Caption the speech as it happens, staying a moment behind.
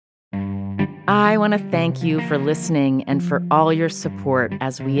I want to thank you for listening and for all your support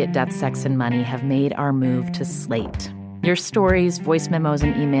as we at Death, Sex, and Money have made our move to Slate. Your stories, voice memos,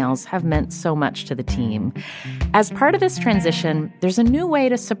 and emails have meant so much to the team. As part of this transition, there's a new way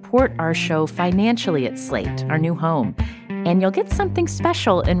to support our show financially at Slate, our new home, and you'll get something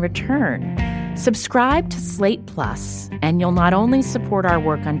special in return. Subscribe to Slate Plus, and you'll not only support our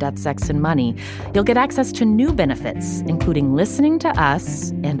work on Death, Sex, and Money, you'll get access to new benefits, including listening to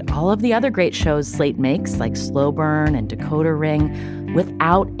us and all of the other great shows Slate makes, like Slow Burn and Decoder Ring,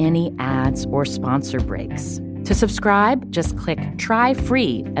 without any ads or sponsor breaks. To subscribe, just click Try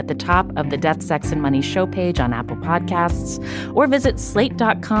Free at the top of the Death, Sex, and Money show page on Apple Podcasts, or visit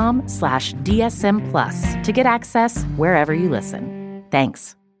slate.com/DSM Plus to get access wherever you listen.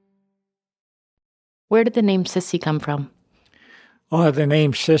 Thanks. Where did the name Sissy come from? Oh, the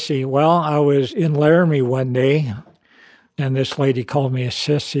name Sissy. Well, I was in Laramie one day, and this lady called me a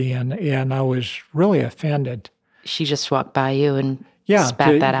sissy, and I was really offended. She just walked by you and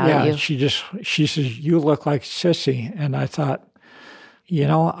spat that out at you? She says, "You look like a sissy." And I thought,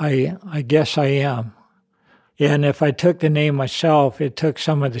 I guess I am. And if I took the name myself, it took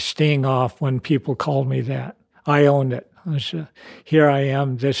some of the sting off when people called me that. I owned it. I said, here I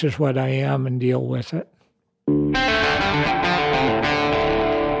am, this is what I am, and deal with it.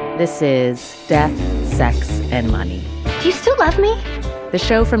 This is Death, Sex, and Money. Do you still love me? The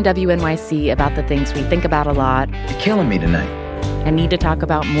show from WNYC about the things we think about a lot. You're killing me tonight. And need to talk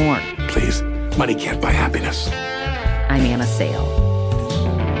about more. Please, money can't buy happiness. I'm Anna Sale.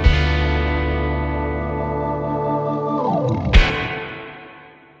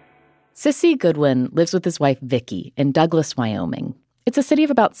 Sissy Goodwin lives with his wife, Vicki, in Douglas, Wyoming. It's a city of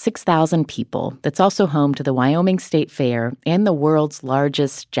about 6,000 people that's also home to the Wyoming State Fair and the world's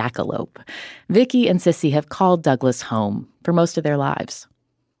largest jackalope. Vicki and Sissy have called Douglas home for most of their lives.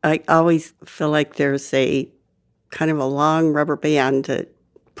 I always feel like there's a kind of a long rubber band that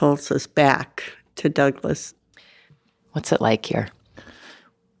pulls us back to Douglas. What's it like here?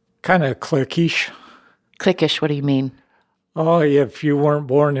 Kind of cliquish. Cliquish, what do you mean? Oh, if you weren't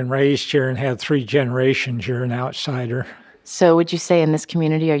born and raised here and had 3 generations, you're an outsider. So would you say in this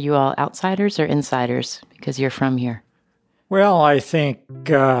community, are you all outsiders or insiders because you're from here? Well, I think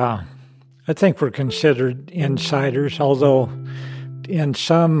we're considered insiders, although in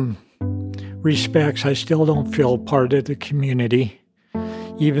some respects, I still don't feel part of the community.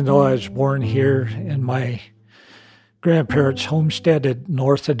 Even though I was born here and my grandparents homesteaded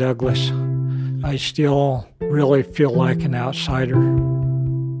north of Douglas, I still really feel like an outsider. Do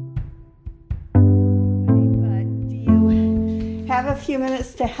you have a few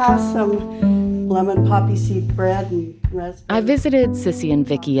minutes to have some lemon poppy seed bread and raspberry? I visited Sissy and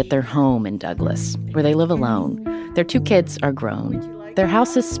Vicki at their home in Douglas, where they live alone. Their 2 kids are grown. Their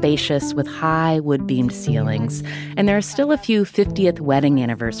house is spacious with high wood-beamed ceilings, and there are still a few 50th wedding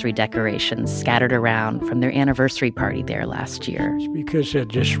anniversary decorations scattered around from their anniversary party there last year. It's because it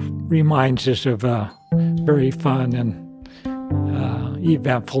just reminds us of a very fun and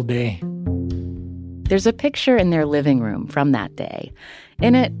eventful day. There's a picture in their living room from that day.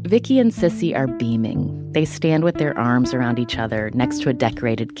 In it, Vicki and Sissy are beaming. They stand with their arms around each other next to a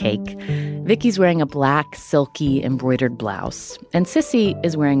decorated cake. Vicki's wearing a black, silky, embroidered blouse, and Sissy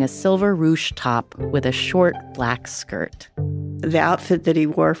is wearing a silver ruche top with a short black skirt. The outfit that he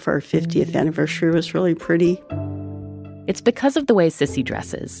wore for our 50th anniversary was really pretty. It's because of the way Sissy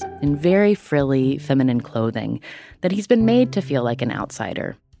dresses, in very frilly, feminine clothing, that he's been made to feel like an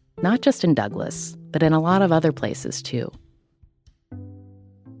outsider. Not just in Douglas, but in a lot of other places, too.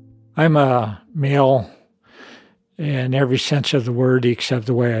 I'm a male in every sense of the word except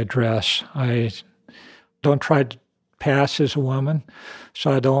the way I dress. I don't try to pass as a woman,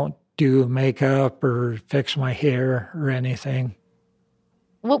 so I don't do makeup or fix my hair or anything.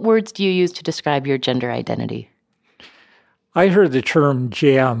 What words do you use to describe your gender identity? I heard the term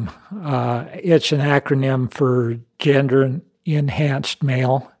GEM. It's an acronym for Gender Enhanced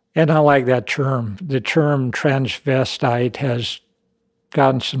Male, and I like that term. The term transvestite has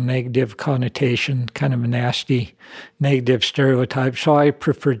gotten some negative connotation, kind of a nasty negative stereotype, so I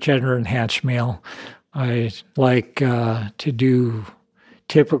prefer gender-enhanced male. I like to do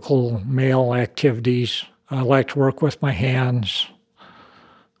typical male activities. I like to work with my hands,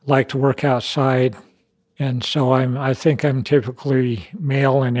 like to work outside, and so I think I'm typically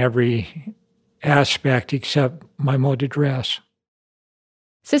male in every aspect except my mode of dress.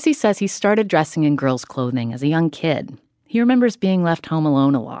 Sissy says he started dressing in girls' clothing as a young kid. He remembers being left home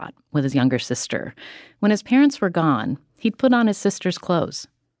alone a lot with his younger sister. When his parents were gone, he'd put on his sister's clothes.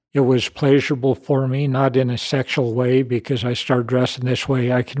 It was pleasurable for me, not in a sexual way, because I started dressing this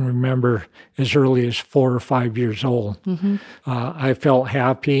way, I can remember as early as 4 or 5 years old. Mm-hmm. I felt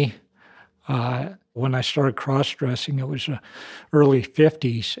happy. When I started cross-dressing, it was early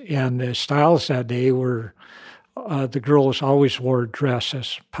 50s, and the styles that day were, the girls always wore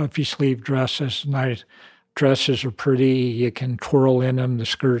dresses, puffy sleeve dresses, and dresses are pretty. You can twirl in them. The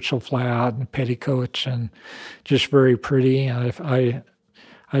skirts will fly out, and petticoats, and just very pretty.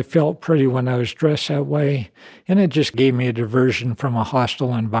 I felt pretty when I was dressed that way, and it just gave me a diversion from a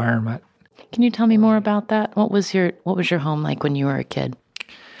hostile environment. Can you tell me more about that? What was your home like when you were a kid?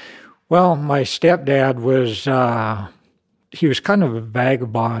 Well, my stepdad was, he was kind of a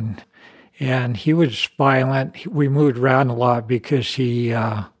vagabond, and he was violent. We moved around a lot because he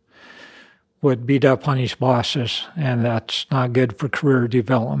would beat up on his bosses, and that's not good for career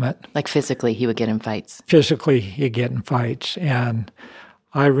development. Like physically, he would get in fights? Physically, he'd get in fights. And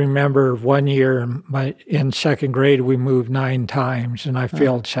I remember one year in second grade, we moved 9 times, and I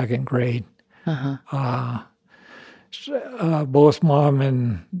failed second grade. Uh-huh. Both mom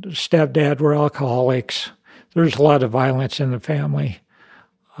and stepdad were alcoholics. There's a lot of violence in the family,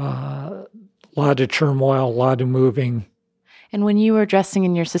 a lot of turmoil, a lot of moving. And when you were dressing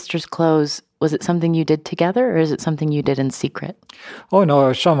in your sister's clothes, was it something you did together, or is it something you did in secret? Oh, no, it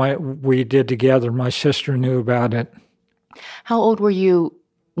was something we did together. My sister knew about it. How old were you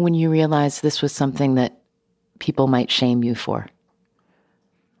when you realized this was something that people might shame you for?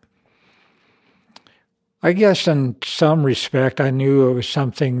 I guess in some respect, I knew it was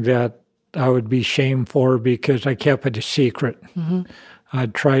something that I would be shamed for because I kept it a secret. Mm-hmm. I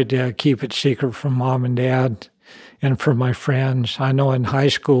tried to keep it secret from mom and dad and from my friends. I know in high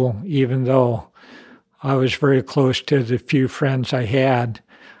school, even though I was very close to the few friends I had,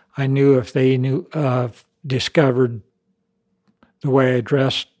 I knew if they discovered the way I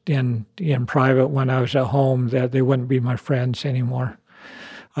dressed in private when I was at home, that they wouldn't be my friends anymore.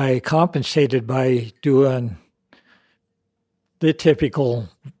 I compensated by doing the typical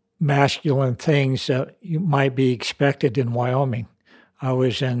masculine things that might be expected in Wyoming. I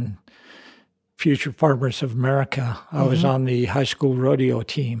was in Future Farmers of America. I was on the high school rodeo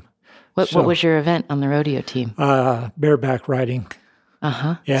team. What was your event on the rodeo team? Bareback riding.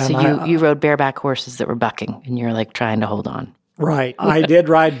 Uh-huh. So you rode bareback horses that were bucking, and you're like trying to hold on. Right. I did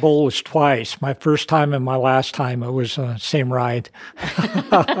ride bulls twice. My first time and my last time, it was the same ride.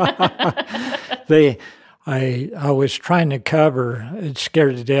 I was trying to cover. It's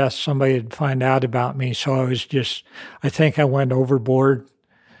scared to death somebody would find out about me. So I think I went overboard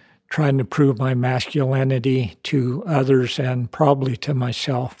trying to prove my masculinity to others and probably to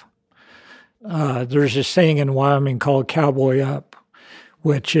myself. There's this thing in Wyoming called Cowboy Up,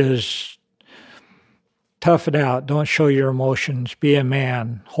 which is tough it out, don't show your emotions, be a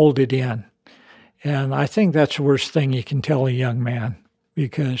man, hold it in. And I think that's the worst thing you can tell a young man,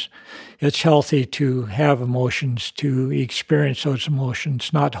 because it's healthy to have emotions, to experience those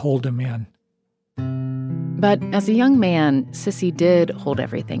emotions, not hold them in. But as a young man, Sissy did hold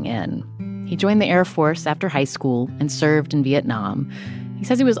everything in. He joined the Air Force after high school and served in Vietnam. He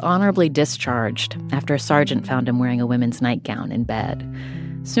says he was honorably discharged after a sergeant found him wearing a women's nightgown in bed.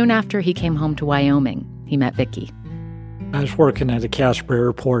 Soon after he came home to Wyoming, he met Vicki. I was working at the Casper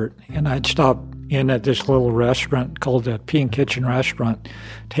Airport, and I'd stop in at this little restaurant called the Pink Kitchen Restaurant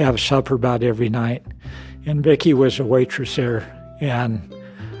to have supper about every night. And Vicki was a waitress there, and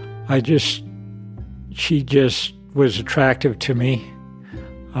she just was attractive to me.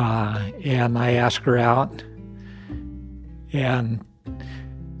 And I asked her out, and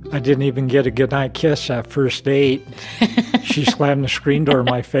I didn't even get a goodnight kiss that first date. She slammed the screen door in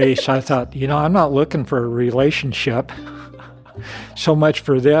my face. I thought, I'm not looking for a relationship. So much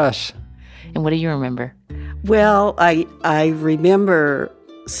for this. And what do you remember? Well, I remember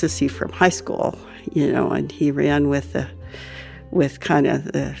Sissy from high school, and he ran with kind of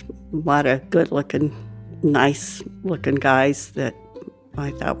a lot of good-looking, nice-looking guys that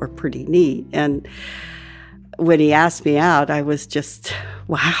I thought were pretty neat. And when he asked me out, I was just,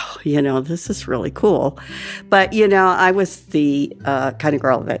 wow, this is really cool. But, I was the kind of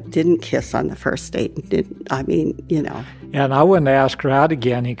girl that didn't kiss on the first date. And I wouldn't ask her out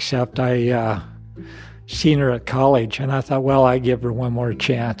again, except I seen her at college, and I thought, well, I'd give her one more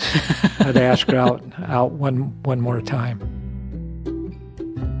chance. I'd ask her out one more time.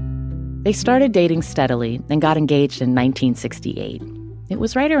 They started dating steadily and got engaged in 1968. It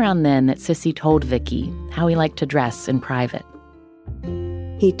was right around then that Sissy told Vicki how he liked to dress in private.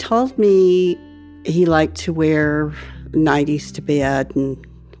 He told me he liked to wear nighties to bed and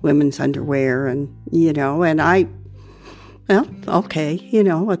women's underwear, and and I well, okay,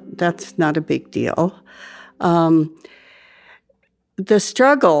 that's not a big deal. The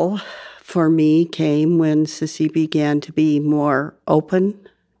struggle for me came when Sissy began to be more open,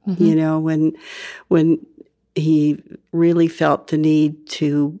 when he really felt the need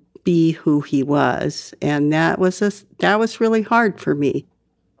to be who he was. And that was really hard for me.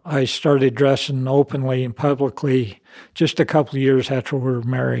 I started dressing openly and publicly just a couple of years after we were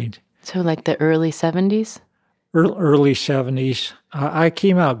married. So like the early 70s? Early 70s. I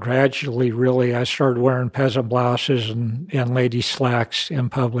came out gradually, really. I started wearing peasant blouses and lady slacks in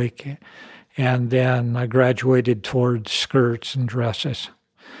public. And then I graduated towards skirts and dresses.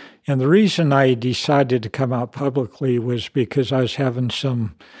 And the reason I decided to come out publicly was because I was having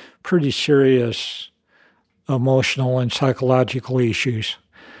some pretty serious emotional and psychological issues.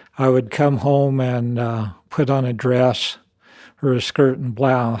 I would come home and put on a dress or a skirt and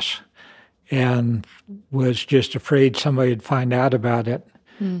blouse and was just afraid somebody would find out about it.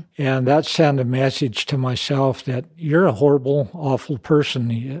 And that sent a message to myself that you're a horrible, awful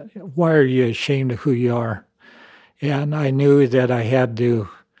person. Why are you ashamed of who you are? And I knew that I had to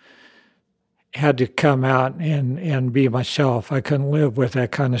come out and be myself. I couldn't live with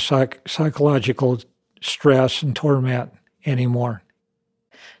that kind of psychological stress and torment anymore.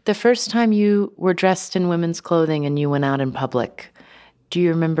 The first time you were dressed in women's clothing and you went out in public, do you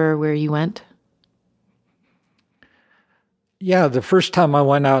remember where you went? Yeah, the first time I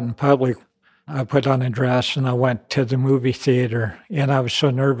went out in public, I put on a dress and I went to the movie theater, and I was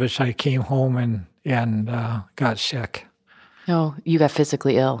so nervous I came home and got sick. Oh, you got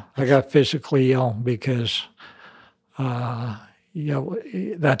physically ill. I got physically ill because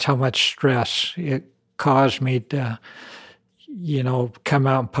that's how much stress it caused me to, come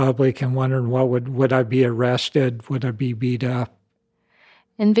out in public and wondering would I be arrested? Would I be beat up?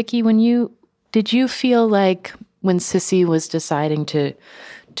 And Vicki, did you feel like when Sissy was deciding to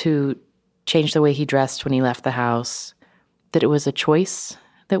change the way he dressed when he left the house, that it was a choice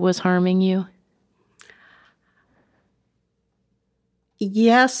that was harming you?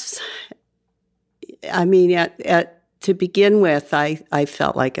 Yes. I mean, to begin with, I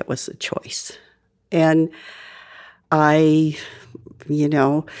felt like it was a choice. And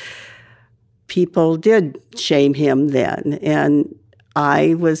people did shame him then. And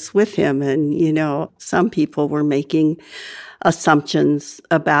I was with him, and, some people were making assumptions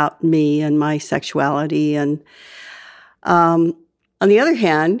about me and my sexuality. And on the other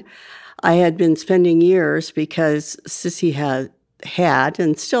hand, I had been spending years, because Sissy had,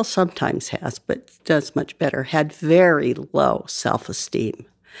 and still sometimes has, but does much better, had very low self-esteem.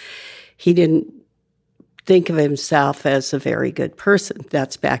 He didn't think of himself as a very good person.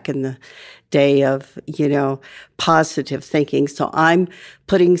 That's back in the day of, positive thinking. So I'm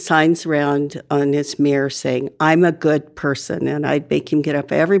putting signs around on his mirror saying, I'm a good person. And I'd make him get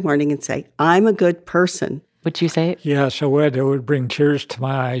up every morning and say, I'm a good person. Would you say it? Yes, I would. It would bring tears to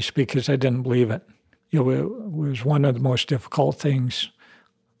my eyes because I didn't believe it. It was one of the most difficult things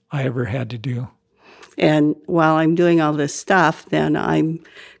I ever had to do. And while I'm doing all this stuff, then I'm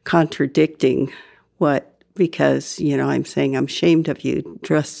contradicting because, I'm saying I'm ashamed of you,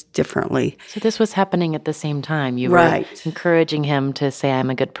 dress differently. So this was happening at the same time. You were encouraging him to say, I'm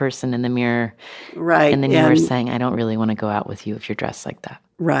a good person in the mirror. Right. And then you were saying, I don't really want to go out with you if you're dressed like that.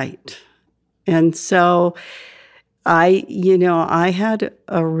 Right. And so I had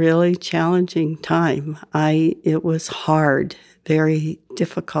a really challenging time. It was hard, very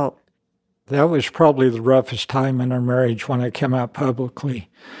difficult. That was probably the roughest time in our marriage when I came out publicly.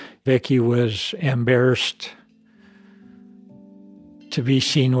 Vicki was embarrassed to be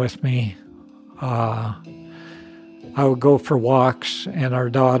seen with me. I would go for walks, and our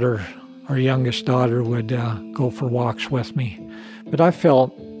youngest daughter, would go for walks with me. But I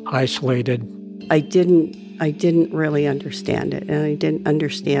felt isolated. I didn't really understand it, and I didn't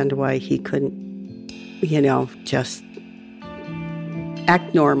understand why he couldn't, just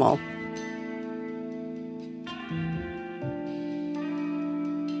act normal.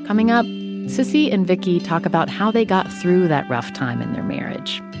 Coming up, Sissy and Vicki talk about how they got through that rough time in their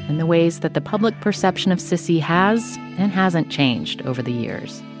marriage and the ways that the public perception of Sissy has and hasn't changed over the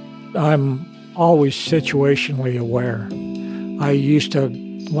years. I'm always situationally aware. I used to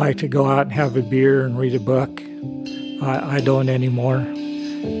like to go out and have a beer and read a book. I don't anymore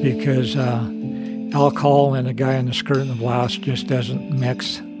because alcohol and a guy in a skirt and a blouse just doesn't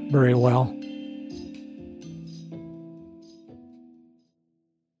mix very well.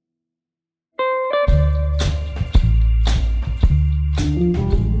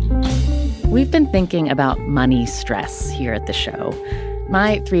 We've been thinking about money stress here at the show.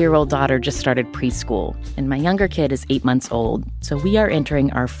 My 3-year-old daughter just started preschool, and my younger kid is 8 months old, so we are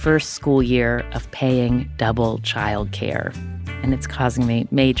entering our first school year of paying double child care, and it's causing me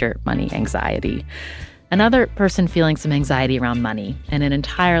major money anxiety. Another person feeling some anxiety around money in an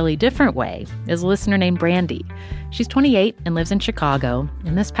entirely different way is a listener named Brandy. She's 28 and lives in Chicago,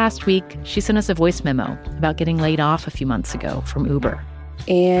 and this past week, she sent us a voice memo about getting laid off a few months ago from Uber.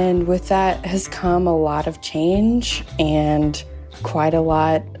 And with that has come a lot of change and quite a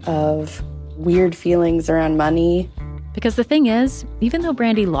lot of weird feelings around money. Because the thing is, even though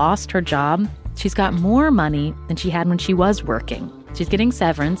Brandy lost her job, she's got more money than she had when she was working. She's getting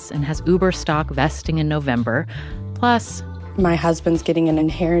severance and has Uber stock vesting in November. Plus, my husband's getting an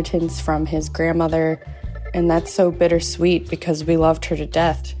inheritance from his grandmother, and that's so bittersweet because we loved her to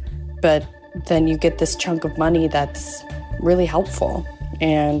death. But then you get this chunk of money that's really helpful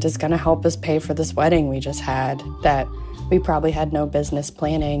and is going to help us pay for this wedding we just had that we probably had no business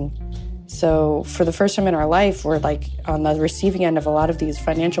planning. So for the first time in our life, we're like on the receiving end of a lot of these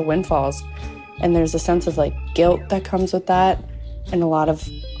financial windfalls. And there's a sense of like guilt that comes with that and a lot of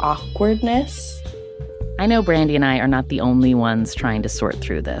awkwardness. I know Brandy and I are not the only ones trying to sort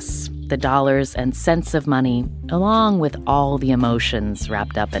through this. The dollars and cents of money, along with all the emotions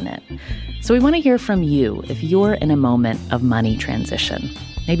wrapped up in it. So we want to hear from you if you're in a moment of money transition.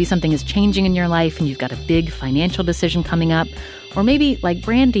 Maybe something is changing in your life and you've got a big financial decision coming up. Or maybe, like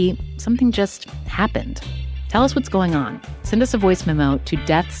Brandy, something just happened. Tell us what's going on. Send us a voice memo to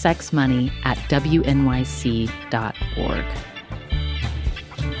deathsexmoney@wnyc.org.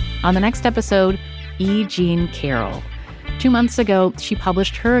 On the next episode, E. Jean Carroll. 2 months ago, she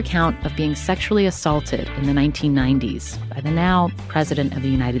published her account of being sexually assaulted in the 1990s by the now President of the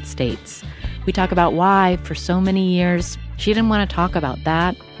United States. We talk about why, for so many years, she didn't want to talk about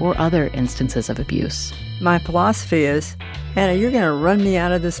that or other instances of abuse. My philosophy is, Hannah, you're going to run me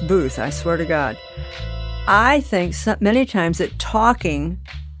out of this booth, I swear to God. I think many times that talking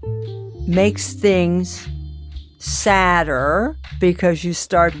makes things sadder because you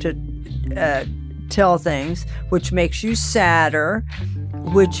start to tell things, which makes you sadder,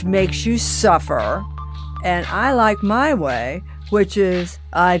 which makes you suffer. And I like my way, which is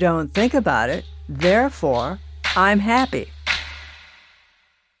I don't think about it, therefore I'm happy.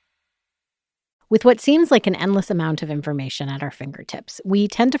 With what seems like an endless amount of information at our fingertips, we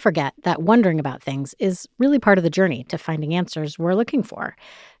tend to forget that wondering about things is really part of the journey to finding answers we're looking for.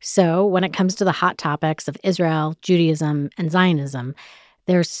 So when it comes to the hot topics of Israel, Judaism, and Zionism,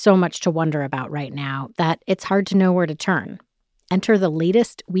 there's so much to wonder about right now that it's hard to know where to turn. Enter the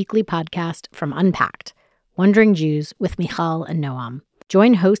latest weekly podcast from Unpacked, Wondering Jews with Michal and Noam.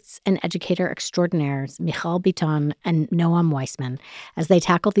 Join hosts and educator extraordinaires Michal Biton and Noam Weissman as they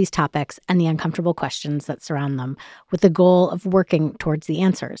tackle these topics and the uncomfortable questions that surround them with the goal of working towards the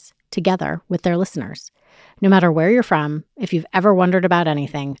answers, together with their listeners. No matter where you're from, if you've ever wondered about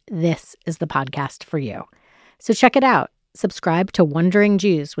anything, this is the podcast for you. So check it out. Subscribe to Wondering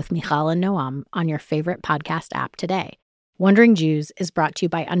Jews with Michal and Noam on your favorite podcast app today. Wondering Jews is brought to you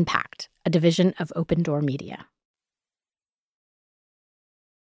by Unpacked, a division of Open Door Media.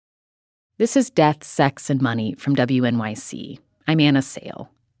 This is Death, Sex, and Money from WNYC. I'm Anna Sale.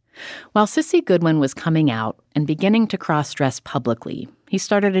 While Sissy Goodwin was coming out and beginning to cross-dress publicly, he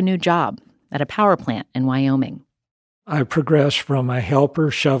started a new job at a power plant in Wyoming. I progressed from a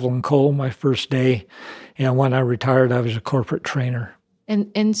helper shoveling coal my first day, and when I retired, I was a corporate trainer.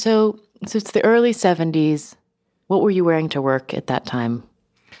 And so it's the early 70s. What were you wearing to work at that time?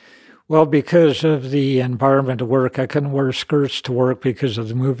 Well, because of the environment of work, I couldn't wear skirts to work because of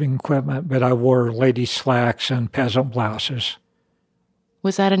the moving equipment, but I wore lady slacks and peasant blouses.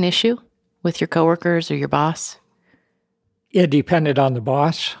 Was that an issue with your coworkers or your boss? It depended on the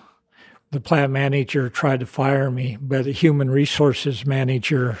boss. The plant manager tried to fire me, but the human resources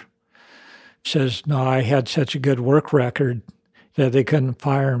manager says, no, I had such a good work record that they couldn't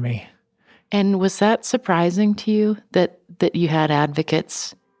fire me. And was that surprising to you that you had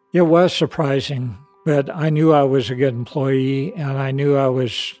advocates? It was surprising, but I knew I was a good employee, and I knew I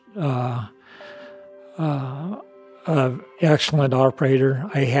was an excellent operator.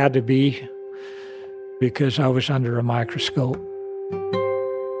 I had to be because I was under a microscope.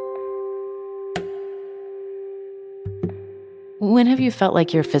 When have you felt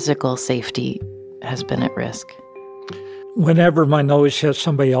like your physical safety has been at risk? Whenever my nose hits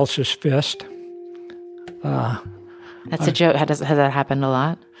somebody else's fist. That's a joke. Has that happened a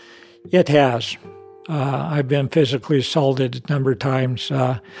lot? It has. I've been physically assaulted a number of times.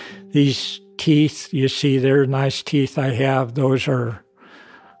 These teeth, you see, they're nice teeth I have. Those are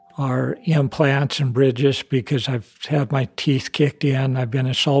are implants and bridges because I've had my teeth kicked in. I've been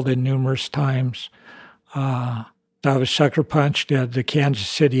assaulted numerous times. I was sucker punched at the Kansas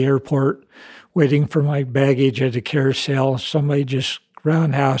City airport waiting for my baggage at a carousel. Somebody just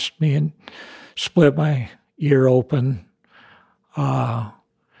roundhoused me and split my ear open.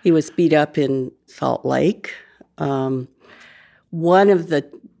 He was beat up in Salt Lake. One of the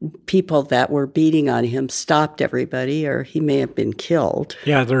people that were beating on him stopped everybody, or he may have been killed.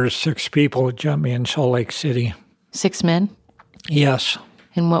 Yeah, there were 6 people who jumped me in Salt Lake City. 6 men? Yes.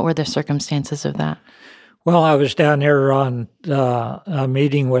 And what were the circumstances of that? Well, I was down there on a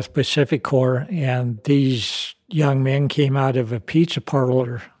meeting with Pacific Corps, and these young men came out of a pizza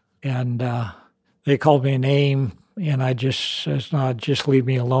parlor, and they called me a name, and I just says, no, just leave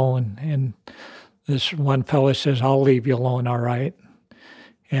me alone. And this one fellow says, I'll leave you alone, all right.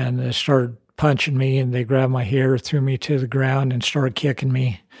 And they started punching me, and they grabbed my hair, threw me to the ground, and started kicked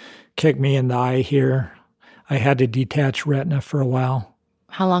me in the eye here. I had to detach retina for a while.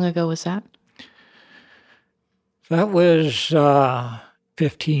 How long ago was that? That was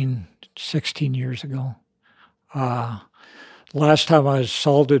 15, 16 years ago. Last time I was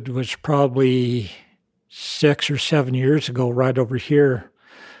assaulted was probably 6 or 7 years ago, right over here.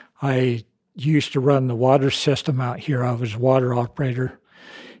 I used to run the water system out here. I was a water operator.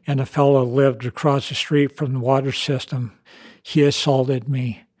 And a fellow lived across the street from the water system. He assaulted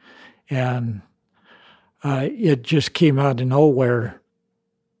me. And it just came out of nowhere.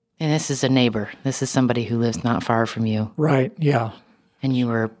 And this is a neighbor. This is somebody who lives not far from you. Right, yeah. And you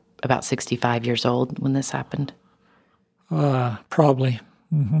were about 65 years old when this happened? Probably.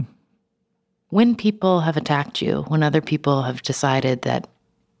 Mm-hmm. When people have attacked you, when other people have decided that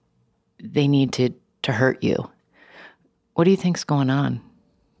they need to hurt you, what do you think's going on?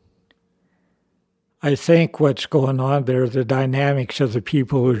 I think what's going on there, the dynamics of the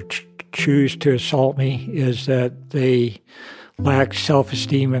people who choose to assault me is that they lack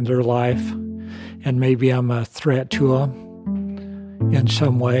self-esteem in their life, and maybe I'm a threat to them in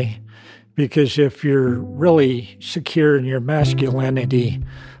some way. Because if you're really secure in your masculinity,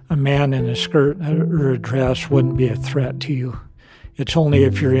 a man in a skirt or a dress wouldn't be a threat to you. It's only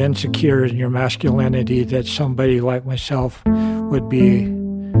if you're insecure in your masculinity that somebody like myself would be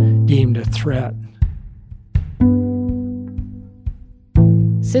deemed a threat.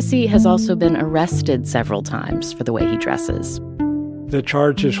 Sissy has also been arrested several times for the way he dresses. The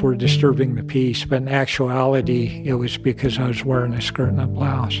charges were disturbing the peace, but in actuality, it was because I was wearing a skirt and a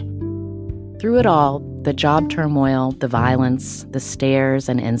blouse. Through it all, the job turmoil, the violence, the stares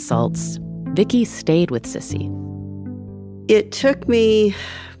and insults, Vicki stayed with Sissy. It took me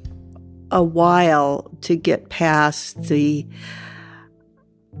a while to get past the,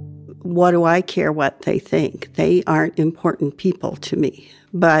 what do I care what they think? They aren't important people to me.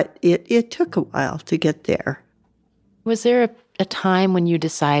 But it took a while to get there. Was there a time when you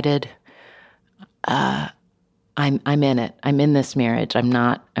decided, I'm in it. I'm in this marriage. I'm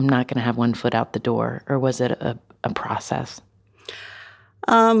not going to have one foot out the door? Or was it a process?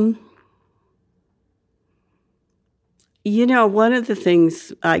 One of the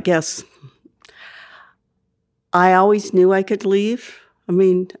things, I guess, I always knew I could leave. I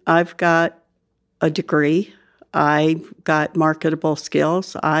mean, I've got a degree. I got marketable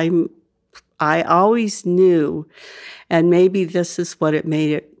skills. I always knew, and maybe this is what it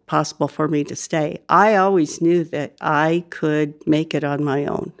made it possible for me to stay. I always knew that I could make it on my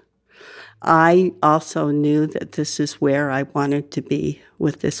own. I also knew that this is where I wanted to be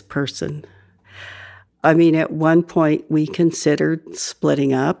with this person. I mean, at one point we considered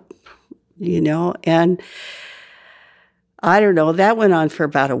splitting up, and I don't know, that went on for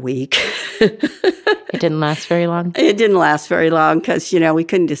about a week. It didn't last very long? It didn't last very long because, we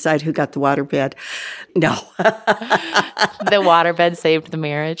couldn't decide who got the waterbed. No. The waterbed saved the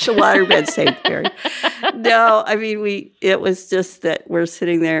marriage? The waterbed saved the marriage. No, I mean, it was just that we're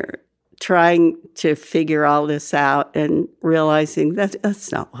sitting there trying to figure all this out and realizing that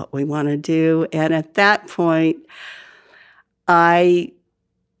that's not what we want to do. And at that point, I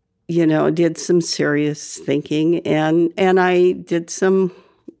did some serious thinking and I did some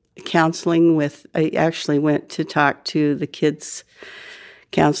counseling I actually went to talk to the kids'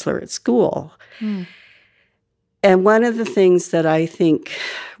 counselor at school. Mm. And one of the things that I think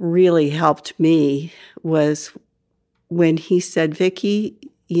really helped me was when he said, Vicki,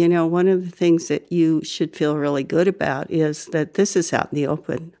 one of the things that you should feel really good about is that this is out in the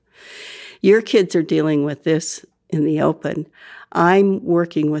open. Your kids are dealing with this in the open. I'm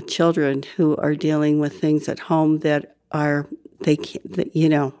working with children who are dealing with things at home that are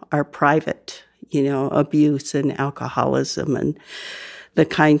private, abuse and alcoholism and the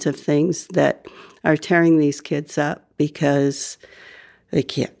kinds of things that are tearing these kids up because they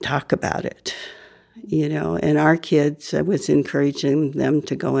can't talk about it. And our kids, I was encouraging them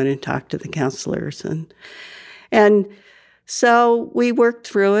to go in and talk to the counselors. And so we worked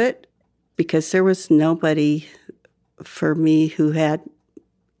through it because there was nobody for me who had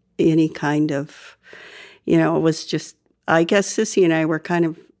any kind of, it was just, I guess Sissy and I were kind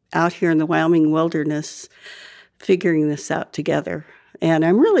of out here in the Wyoming wilderness figuring this out together. And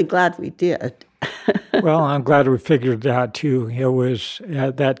I'm really glad we did. Well, I'm glad we figured it out, too. It was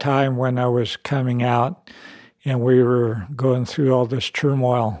at that time when I was coming out and we were going through all this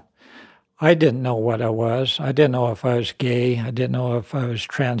turmoil. I didn't know what I was. I didn't know if I was gay. I didn't know if I was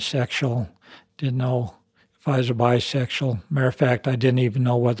transsexual. Didn't know if I was a bisexual. Matter of fact, I didn't even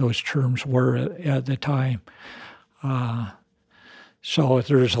know what those terms were at the time. So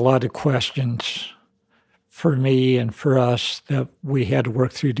there's a lot of questions for me and for us that we had to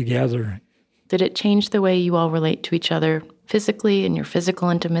work through together. Did it change the way you all relate to each other physically, and your physical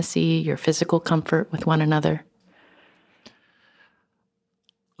intimacy, your physical comfort with one another?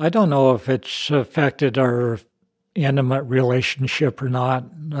 I don't know if it's affected our intimate relationship or not.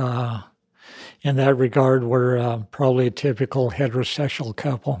 In that regard, we're probably a typical heterosexual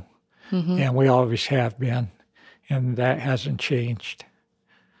couple, and we always have been, and that hasn't changed.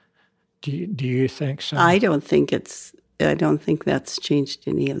 Do you think so? I don't think that's changed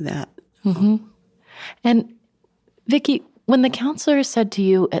any of that. Mm-hmm. And Vicki, when the counselor said to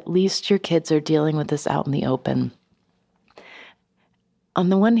you, at least your kids are dealing with this out in the open, on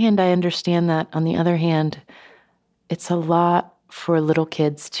the one hand, I understand that. On the other hand, it's a lot for little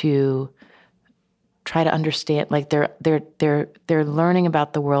kids to try to understand. Like they're learning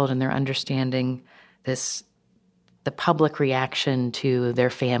about the world, and they're understanding the public reaction to their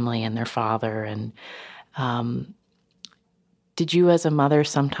family and their father. And did you, as a mother,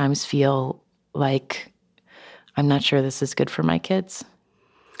 sometimes feel like, I'm not sure this is good for my kids?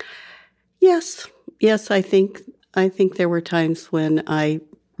 Yes, I think there were times when I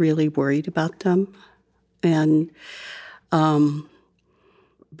really worried about them, and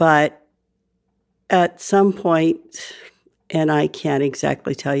but at some point, and I can't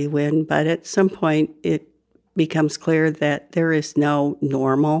exactly tell you when, but at some point it becomes clear that there is no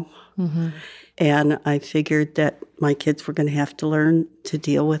normal, and I figured that my kids were going to have to learn to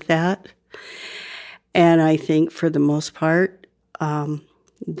deal with that, and I think for the most part,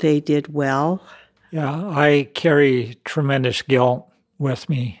 they did well. Yeah, I carry tremendous guilt with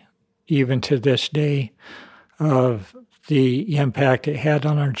me, even to this day, of the impact it had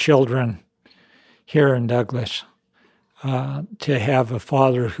on our children here in Douglas. To have a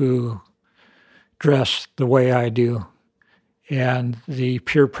father who dressed the way I do, and the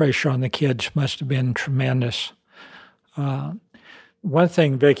peer pressure on the kids must have been tremendous. One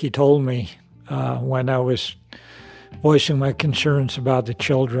thing Vicki told me when I was voicing my concerns about the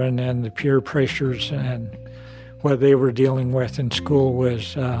children and the peer pressures and what they were dealing with in school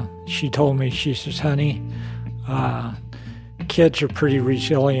was, she told me, she says, honey, kids are pretty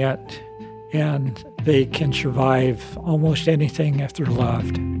resilient and they can survive almost anything if they're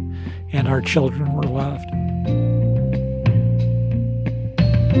loved. And our children were loved.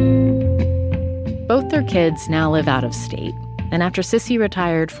 Both their kids now live out of state. And after Sissy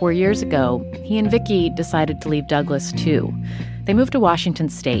retired 4 years ago, he and Vicki decided to leave Douglas, too. They moved to Washington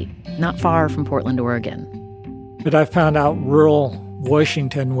State, not far from Portland, Oregon. But I found out rural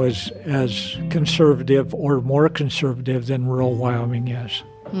Washington was as conservative or more conservative than rural Wyoming is.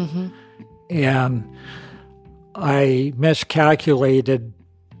 Mm-hmm. And I miscalculated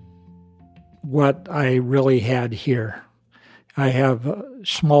what I really had here. I have a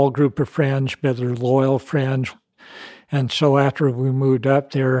small group of friends, but they're loyal friends. And so after we moved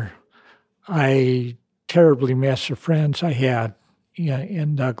up there, I terribly missed the friends I had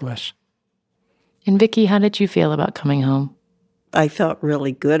in Douglas. And Vicki, how did you feel about coming home? I felt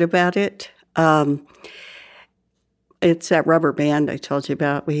really good about it. It's that rubber band I told you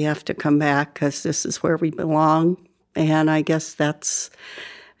about. We have to come back because this is where we belong. And I guess that's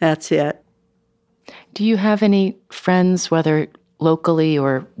it. Do you have any friends, whether locally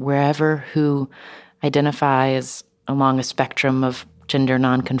or wherever, who identify as along a spectrum of gender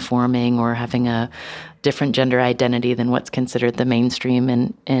nonconforming or having a different gender identity than what's considered the mainstream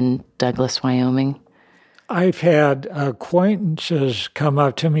in Douglas, Wyoming? I've had acquaintances come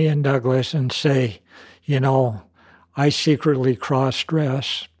up to me in Douglas and say, I secretly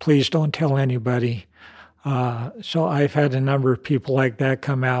cross-dress. Please don't tell anybody. So I've had a number of people like that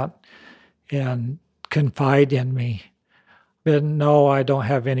come out and confide in me. But no, I don't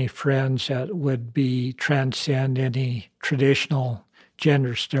have any friends that would transcend any traditional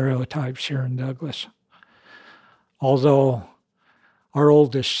gender stereotypes here in Douglas. Although our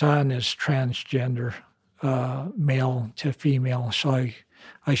oldest son is transgender, male to female, so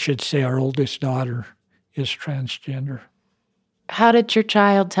I should say our oldest daughter is transgender. How did your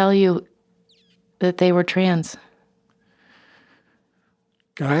child tell you that they were trans?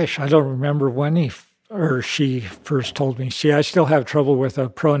 Gosh, I don't remember when she first told me. See, I still have trouble with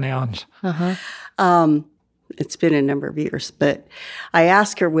pronouns. Uh-huh. It's been a number of years, but I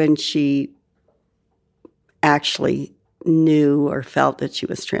asked her when she actually knew or felt that she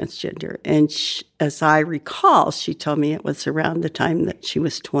was transgender. And as I recall, she told me it was around the time that she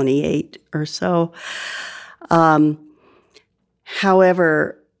was 28 or so.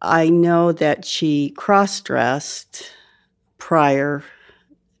 However, I know that she cross-dressed prior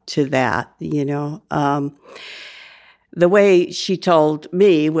to that, The way she told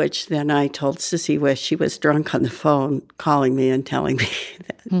me, which then I told Sissy, was she was drunk on the phone calling me and telling me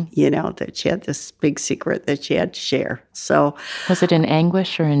that, that she had this big secret that she had to share. So, was it in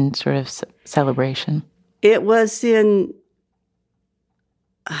anguish or in sort of celebration? It was in,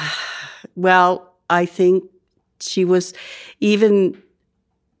 I think she was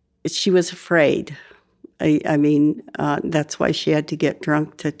afraid. I mean, that's why she had to get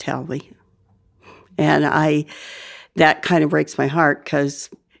drunk to tell me. And that kind of breaks my heart because,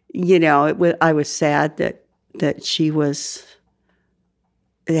 I was sad that she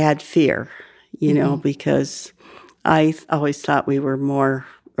had fear, because I always thought we were more,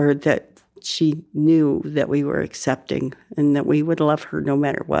 or that she knew that we were accepting and that we would love her no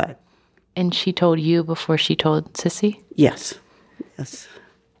matter what. And she told you before she told Sissy? Yes.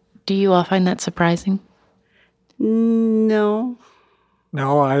 Do you all find that surprising? No.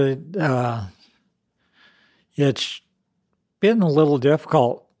 No, it's been a little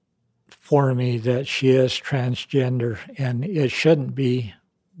difficult for me that she is transgender, and it shouldn't be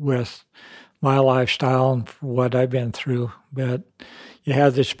with my lifestyle and what I've been through. But you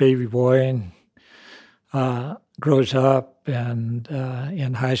have this baby boy and grows up, and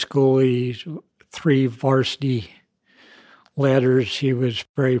in high school, he's 3 varsity letters. He was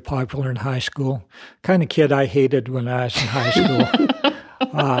very popular in high school. Kind of kid I hated when I was in high school.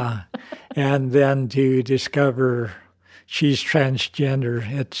 And then to discover she's transgender,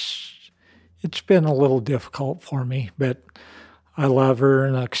 it's been a little difficult for me, but I love her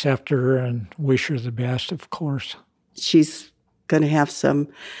and accept her and wish her the best, of course. She's going to have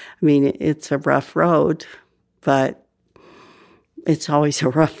it's a rough road, but it's always a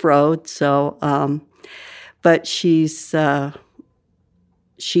rough road. So, but she's our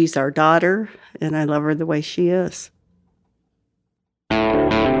daughter, and I love her the way she is.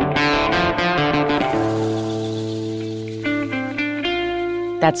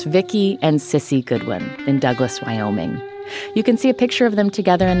 That's Vicki and Sissy Goodwin in Douglas, Wyoming. You can see a picture of them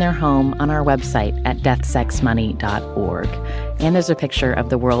together in their home on our website at deathsexmoney.org. And there's a picture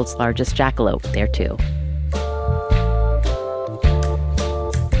of the world's largest jackalope there, too.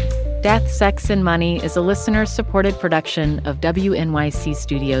 Death, Sex, and Money is a listener-supported production of WNYC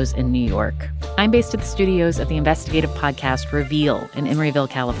Studios in New York. I'm based at the studios of the investigative podcast Reveal in Emeryville,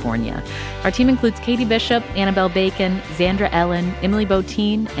 California. Our team includes Katie Bishop, Annabelle Bacon, Zandra Ellen, Emily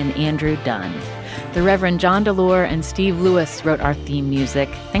Botine, and Andrew Dunn. The Reverend John DeLore and Steve Lewis wrote our theme music.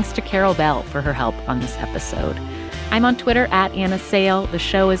 Thanks to Carol Bell for her help on this episode. I'm on Twitter at Anna Sale. The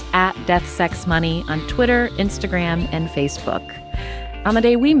show is at Death, Sex, Money on Twitter, Instagram, and Facebook. On the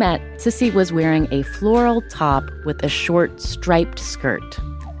day we met, Sissy was wearing a floral top with a short striped skirt.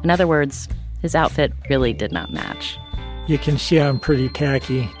 In other words, his outfit really did not match. You can see I'm pretty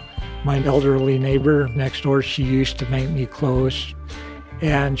tacky. My elderly neighbor next door, she used to make me clothes.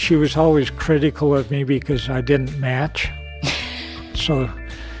 And she was always critical of me because I didn't match. So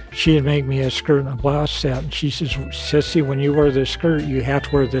she'd make me a skirt and a blouse set. And she says, Sissy, when you wear this skirt, you have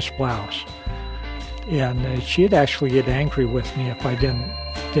to wear this blouse. And she'd actually get angry with me if I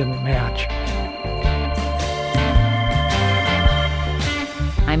didn't match.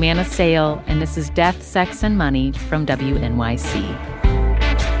 I'm Anna Sale, and this is Death, Sex, and Money from WNYC.